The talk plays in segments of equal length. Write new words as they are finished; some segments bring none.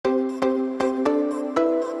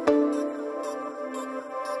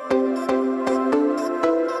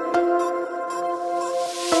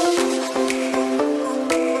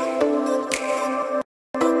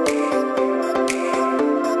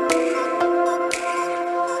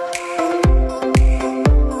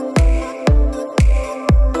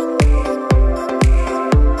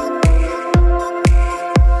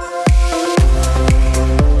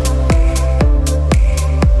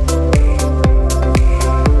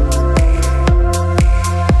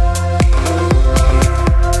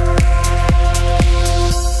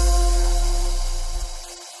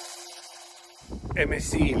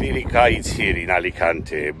tides here in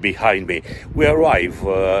Alicante behind me. We arrive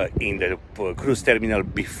in the cruise terminal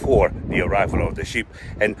before the arrival of the ship,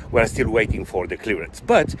 and we're still waiting for the clearance.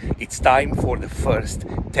 But it's time for the first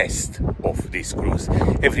test of this cruise.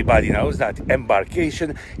 Everybody knows that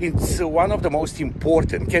embarkation is one of the most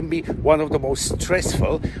important, can be one of the most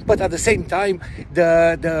stressful, but at the same time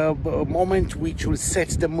the moment which will set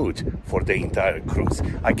the mood for the entire cruise.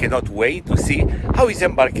 I cannot wait to see how is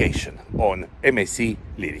embarkation on MSC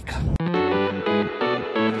Lirica.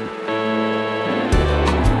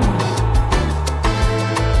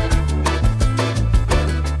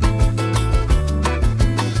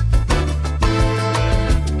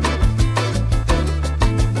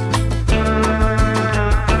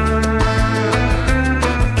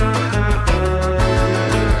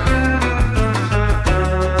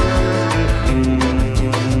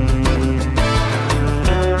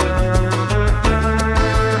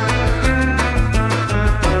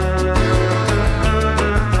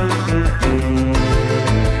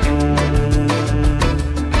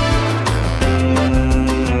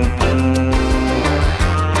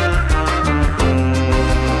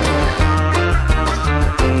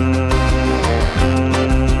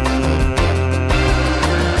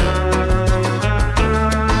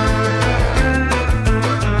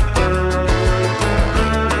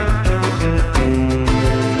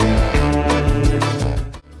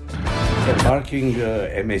 Embarking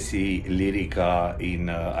MSC Lirica in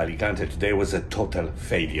Alicante today was a total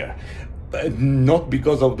failure. Not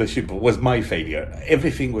because of the ship, it was my failure.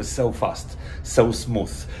 Everything was so fast, so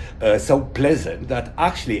smooth, so pleasant that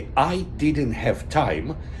actually I didn't have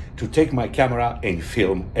time to take my camera and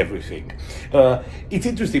film everything. It's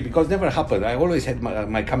interesting because it never happened. I always had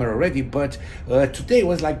my camera ready, but today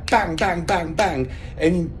was like bang, bang, bang, bang.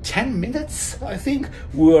 And in 10 minutes, I think,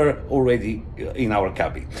 we were already in our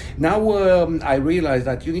cabin. Now I realized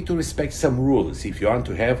that you need to respect some rules if you want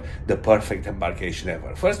to have the perfect embarkation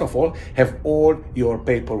ever. First of all, have all your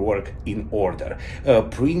paperwork in order.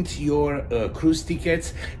 Print your cruise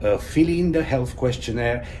tickets, fill in the health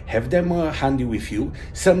questionnaire, have them handy with you.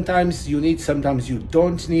 Sometimes you need, sometimes you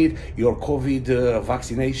don't need your COVID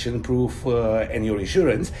vaccination proof and your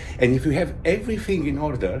insurance. And if you have everything in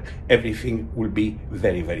order, everything will be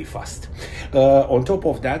very, very fast. On top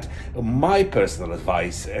of that, my personal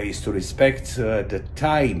advice is to respect the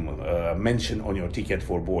time mentioned on your ticket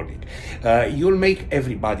for boarding. You'll make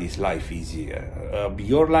everybody's life easier.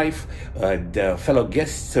 Your life, the fellow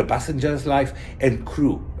guests, passengers' life, and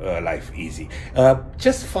crew life easy.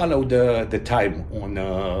 Just follow the time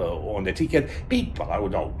on the ticket. People,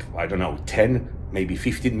 I don't know, 10, maybe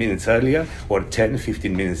 15 minutes earlier, or 10,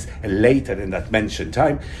 15 minutes later than that mentioned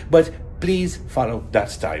time, but please follow that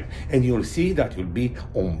time, and you'll see that you'll be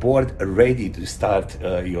on board ready to start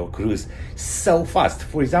your cruise so fast.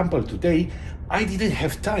 For example, today I didn't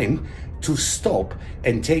have time to stop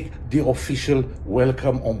and take the official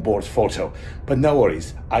welcome on board photo, but no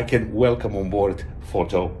worries, I can welcome on board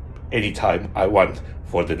photo anytime I want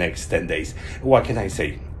for the next 10 days. What can I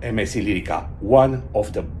say? MSC Lirica, one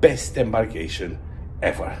of the best embarkation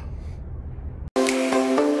ever.